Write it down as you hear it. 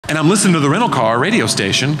And I'm listening to the rental car radio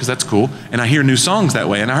station, because that's cool, and I hear new songs that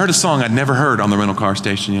way. And I heard a song I'd never heard on the rental car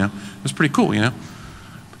station, you know. It was pretty cool, you know.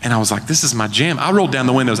 And I was like, this is my jam. I rolled down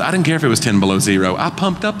the windows. I didn't care if it was 10 below zero. I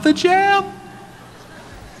pumped up the jam.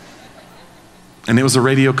 And it was a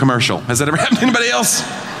radio commercial. Has that ever happened to anybody else?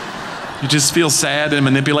 You just feel sad and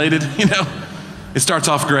manipulated, you know. It starts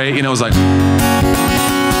off great, you know, it was like,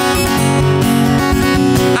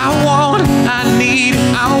 I want, I need,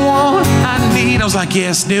 I want, I need. I was like,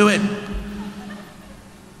 yes, do it.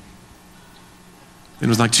 It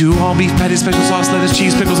was like 2 all beef patties, special sauce, lettuce,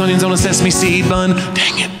 cheese, pickles, onions on a sesame seed bun.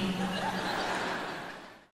 Dang it.